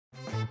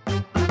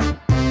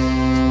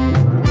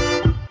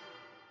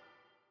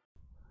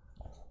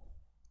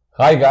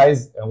Hi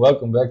guys, and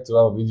welcome back to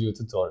our video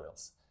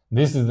tutorials.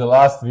 This is the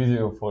last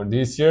video for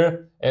this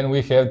year and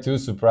we have two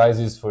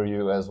surprises for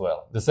you as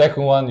well. The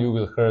second one you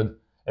will hear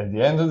at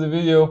the end of the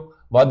video,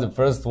 but the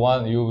first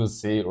one you will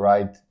see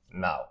right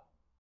now.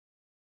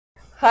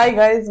 Hi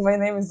guys, my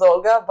name is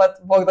Olga,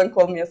 but Bogdan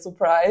called me a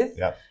surprise.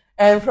 Yeah.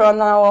 And from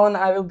now on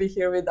I will be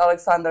here with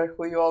Alexander,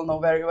 who you all know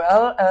very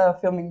well,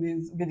 filming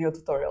these video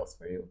tutorials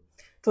for you.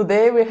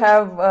 Today we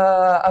have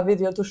a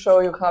video to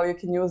show you how you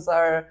can use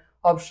our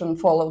option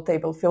follow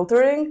table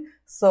filtering.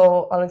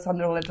 So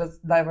Alexander, let's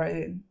just dive right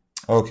in.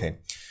 Okay.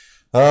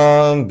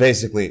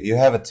 Basically, you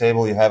have a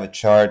table, you have a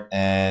chart,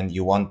 and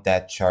you want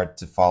that chart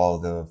to follow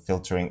the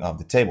filtering of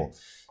the table.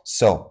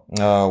 So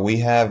we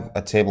have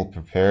a table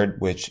prepared,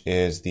 which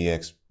is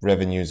the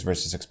revenues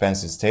versus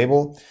expenses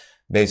table.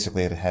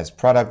 Basically, it has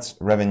products,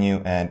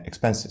 revenue, and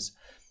expenses.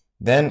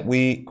 Then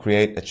we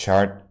create a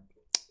chart.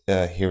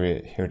 Here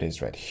it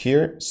is right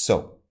here.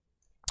 So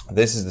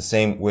this is the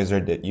same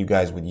wizard that you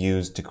guys would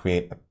use to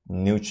create a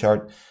new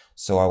chart.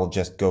 So I will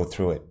just go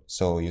through it.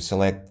 So you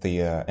select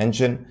the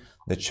engine,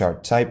 the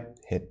chart type,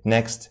 hit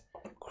next,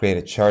 create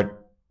a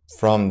chart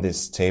from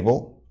this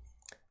table.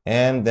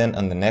 And then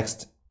on the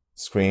next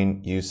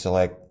screen, you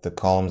select the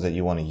columns that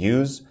you want to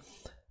use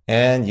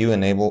and you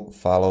enable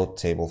follow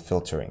table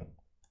filtering.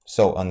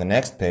 So on the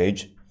next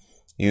page,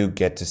 you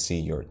get to see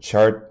your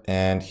chart,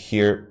 and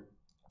here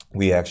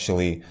we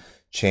actually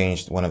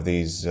changed one of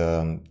these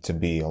to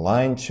be a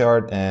line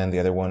chart and the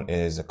other one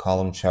is a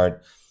column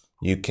chart.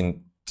 You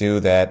can do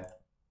that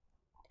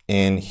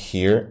in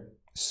here.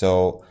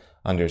 So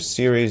under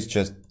series,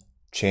 just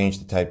change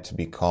the type to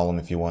be column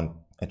if you want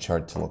a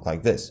chart to look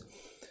like this.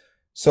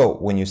 So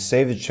when you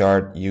save the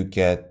chart, you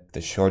get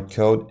the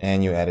shortcode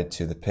and you add it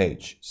to the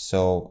page.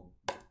 So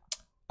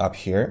up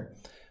here,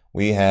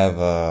 we have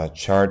a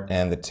chart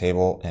and the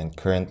table, and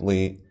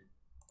currently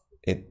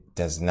it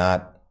does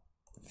not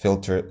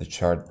filter the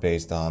chart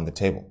based on the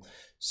table.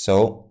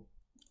 So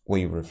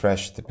we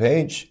refresh the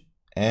page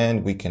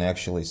and we can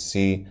actually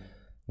see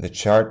the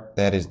chart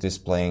that is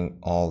displaying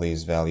all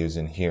these values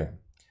in here.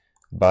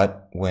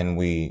 But when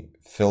we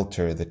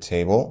filter the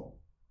table,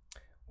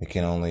 we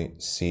can only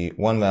see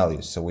one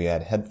value. So we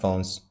add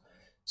headphones,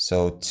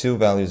 so two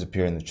values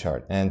appear in the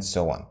chart, and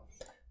so on.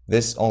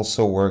 This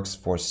also works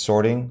for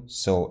sorting.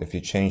 So if you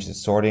change the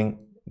sorting,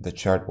 the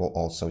chart will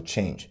also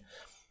change.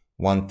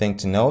 One thing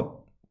to note,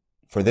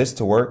 for this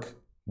to work,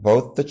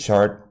 both the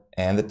chart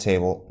and the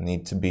table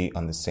need to be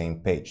on the same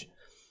page.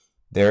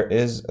 There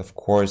is, of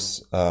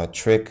course, a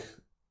trick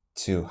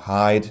to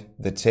hide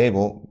the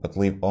table, but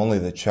leave only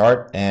the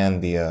chart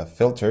and the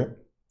filter.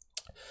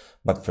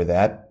 But for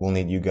that, we'll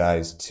need you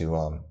guys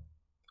to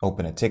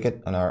open a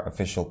ticket on our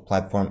official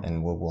platform,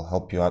 and we will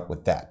help you out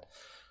with that.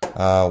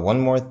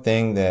 One more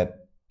thing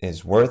that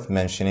is worth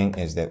mentioning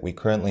is that we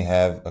currently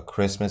have a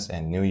Christmas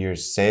and New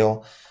Year's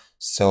sale.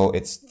 So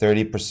it's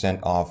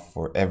 30% off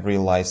for every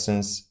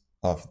license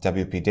of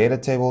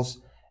wpDataTables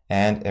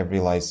and every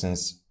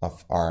license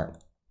of our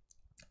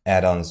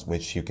add-ons,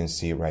 which you can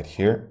see right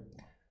here.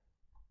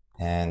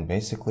 And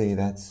basically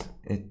that's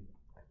it.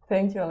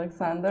 Thank you,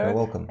 Alexander. You're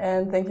welcome.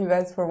 And thank you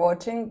guys for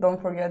watching. Don't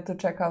forget to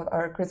check out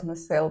our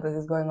Christmas sale that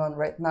is going on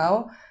right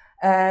now.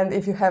 And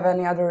if you have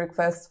any other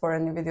requests for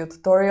any video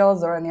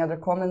tutorials or any other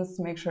comments,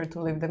 make sure to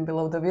leave them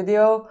below the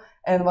video.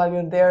 And while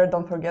you're there,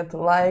 don't forget to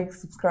like,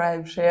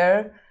 subscribe,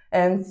 share,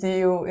 and see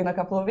you in a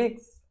couple of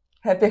weeks.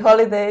 Happy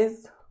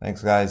holidays!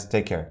 Thanks, guys.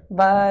 Take care.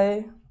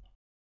 Bye!